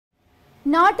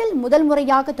நாட்டில் முதல்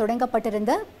முறையாக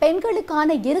தொடங்கப்பட்டிருந்த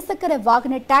பெண்களுக்கான இருசக்கர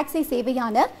வாகன டாக்ஸி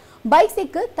சேவையான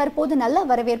பைக்ஸிக்கு தற்போது நல்ல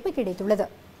வரவேற்பு கிடைத்துள்ளது.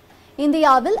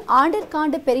 இந்தியாவில்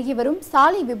ஆண்டிற்காண்டு பெருகி வரும்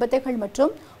சாலை விபத்துகள்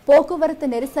மற்றும் போக்குவரத்து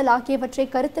நெரிசல் ஆகியவற்றை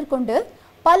கருத்தில் கொண்டு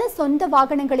பல சொந்த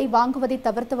வாகனங்களை வாங்குவதை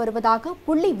தவிர்த்து வருவதாக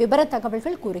புள்ளி விபர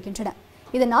தகவல்கள் கூறுகின்றன.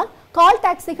 இதனால் கால்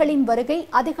டாக்ஸிகளின் வருகை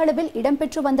அதிக அளவில்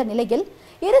இடம்பெற்று வந்த நிலையில்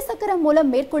இருசக்கரம்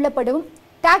மூலம் மேற்கொள்ளப்படும்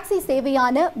டாக்ஸி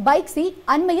சேவையான பைக்ஸி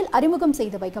அண்மையில் அறிமுகம்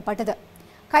செய்து வைக்கப்பட்டது.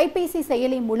 கைபேசி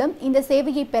செயலி மூலம் இந்த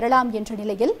சேவையை பெறலாம் என்ற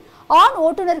நிலையில் ஆண்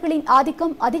ஓட்டுநர்களின்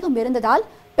ஆதிக்கம் அதிகம் இருந்ததால்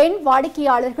பெண்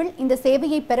வாடிக்கையாளர்கள் இந்த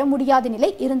சேவையை பெற முடியாத நிலை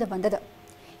இருந்து வந்தது.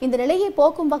 இந்த நிலையை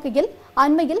போக்கும் வகையில்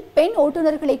அண்மையில் பெண்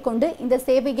ஓட்டுநர்களை கொண்டு இந்த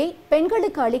சேவையை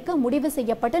பெண்களுக்கு அளிக்க முடிவு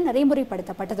செய்யப்பட்டு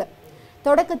நடைமுறைப்படுத்தப்பட்டது.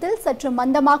 தொடக்கத்தில் சற்று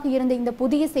மந்தமாக இருந்த இந்த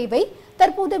புதிய சேவை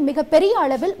தற்போது மிகப்பெரிய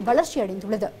அளவில் வளர்ச்சி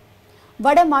அடைந்துள்ளது.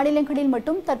 வட மாநிலங்களில்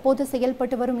மட்டும் தற்போது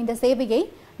செயல்பட்டு வரும் இந்த சேவையை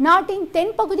நாட்டின்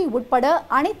தென்பகுதி உட்பட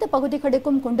அனைத்து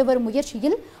பகுதிகளுக்கும் கொண்டு வரும்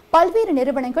முயற்சியில் பல்வேறு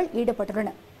நிறுவனங்கள்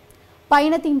ஈடுபட்டுள்ளன.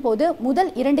 பயணத்தின் போது முதல்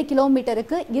 2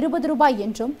 கிலோமீட்டருக்கு 20 ரூபாய்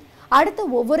என்றும் அடுத்த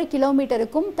ஒவ்வொரு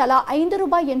கிலோமீட்டருக்கும் தலா 5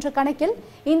 ரூபாய் என்ற கணக்கில்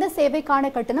இந்த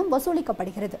சேவைக்கான கட்டணம்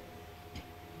வசூலிக்கப்படுகிறது.